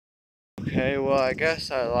Okay, well, I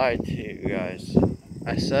guess I lied to you guys.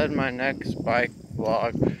 I said my next bike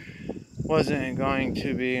vlog wasn't going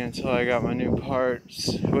to be until I got my new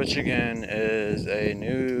parts, which again is a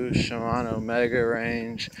new Shimano Mega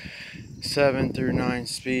Range 7 through 9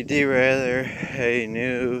 speed derailleur, a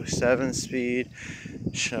new 7-speed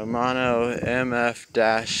Shimano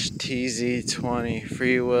MF-TZ20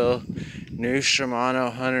 freewheel, new Shimano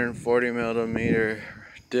 140 millimeter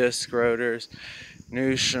disc rotors,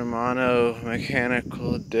 new Shimano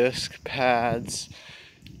mechanical disc pads,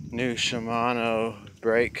 new Shimano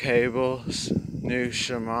brake cables, new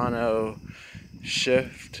Shimano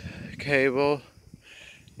shift cable,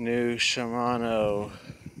 new Shimano,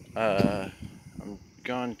 I'm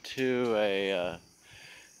going to a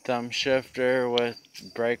thumb shifter with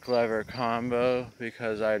brake lever combo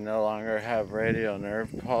because I no longer have radial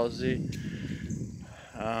nerve palsy.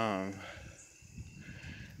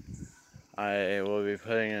 I will be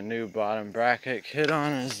putting a new bottom bracket kit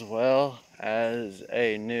on, as well as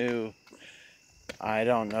a new, I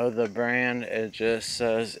don't know the brand, it just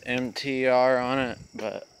says MTR on it,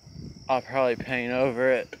 but I'll probably paint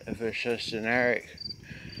over it if it's just generic.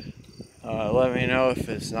 Let me know if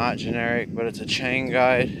it's not generic, but it's a chain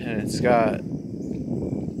guide and it's got,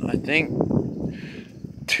 I think,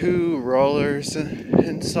 2 rollers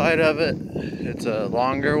inside of it. It's a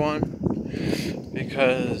longer one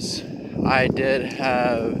because I did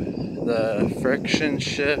have the friction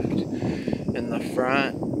shift in the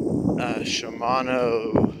front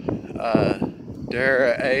Shimano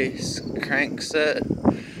Dura Ace crankset,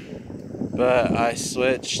 but I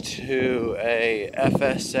switched to a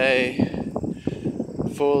FSA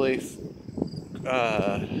fully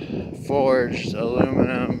forged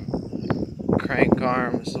aluminum crank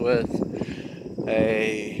arms with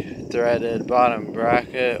a threaded bottom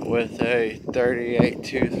bracket with a 38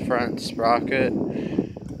 tooth front sprocket,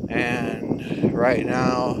 and right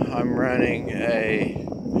now I'm running a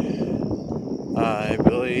I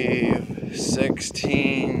believe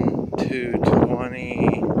 16 to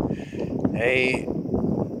 28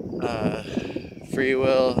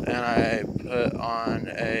 freewheel, and I put on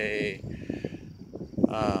a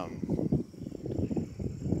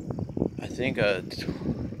I think a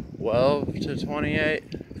 12 to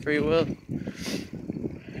 28 freewheel,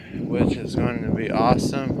 which is going to be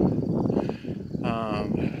awesome.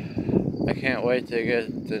 I can't wait to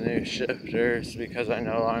get the new shifters because I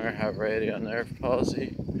no longer have radial nerve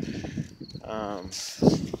palsy.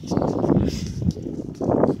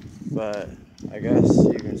 But I guess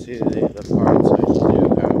you can see the parts I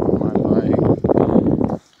do have on my bike.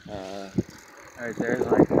 Right there's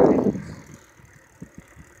my crate.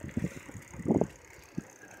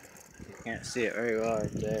 You can't see it very well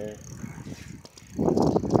right there.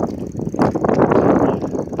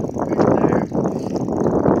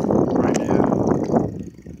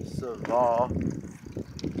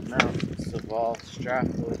 Saval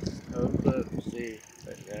strapless toe clip. See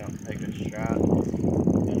that they don't take a strap,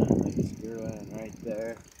 and they screw in right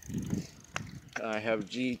there. I have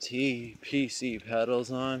GT PC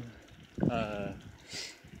pedals on, a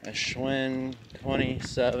Schwinn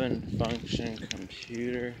 27 function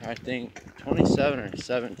computer. I think 27 or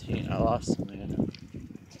 17. I lost the manual.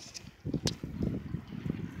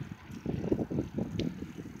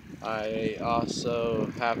 I also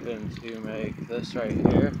happen to make this right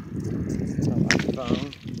here on my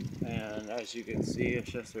phone, and as you can see,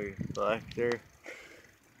 it's just a reflector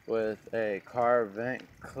with a car vent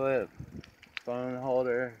clip, phone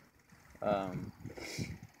holder,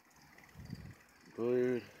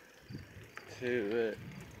 glued to it,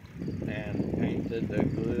 and painted the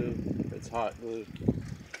glue. It's hot glue.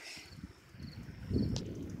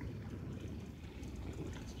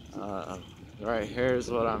 Right here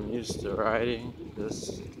is what I'm used to riding.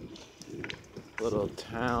 This little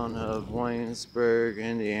town of Waynesburg,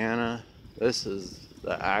 Indiana. This is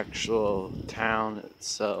the actual town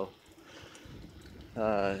itself.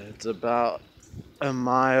 It's about a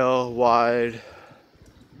mile wide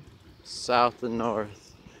south and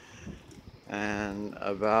north, and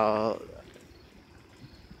about,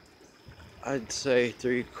 I'd say,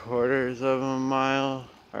 3/4 of a mile,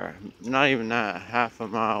 or not even that, half a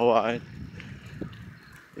mile wide,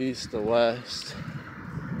 east to west.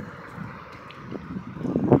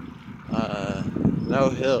 No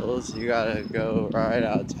hills. You gotta go right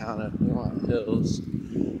out of town if you want hills.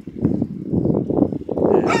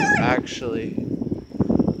 And actually,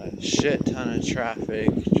 a shit ton of traffic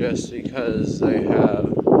just because they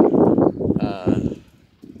have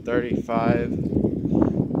 35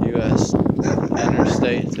 US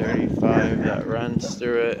Interstate 35 that runs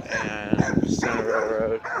through it, and Centerville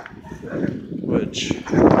Road, which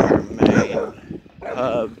are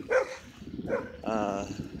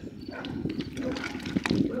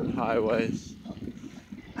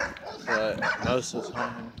most of the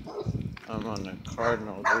time I'm on the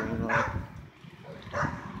Cardinal Greenway.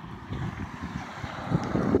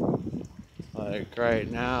 Like right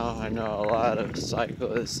now, I know a lot of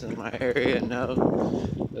cyclists in my area know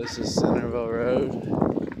this is Centerville Road.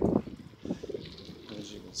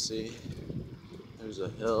 As you can see, there's a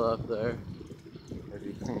hill up there, if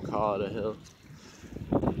you can call it a hill.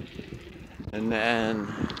 And then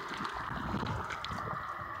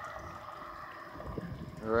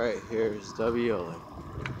right here is WLA.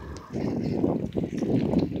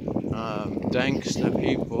 Thanks to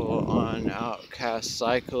people on Outcast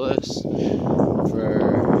Cyclists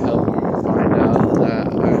for helping me find out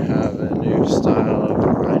that I have a new style of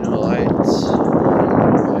rhino lights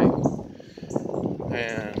on my bike.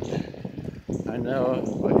 And I know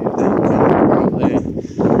what you're thinking probably,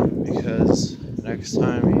 because next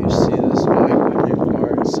time you see this bike with new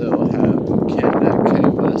parts, it'll have Canada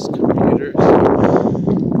K-Bus computers,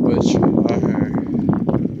 which are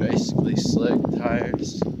basically slick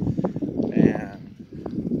tires. And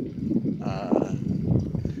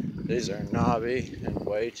these are knobby and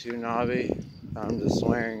way too knobby. I'm just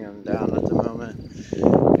wearing them down at the moment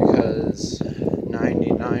because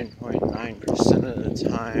 99.9% of the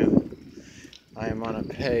time I am on a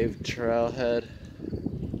paved trailhead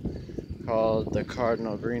called the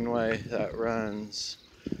Cardinal Greenway that runs,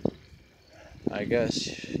 I guess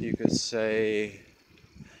you could say,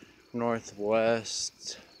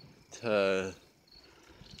 northwest to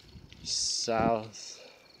southwest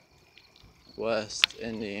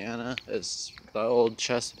Indiana. It's the old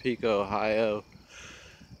Chesapeake, Ohio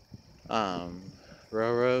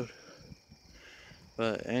railroad.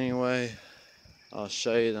 But anyway, I'll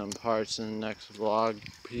show you them parts in the next vlog.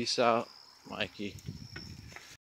 Peace out, Mikey.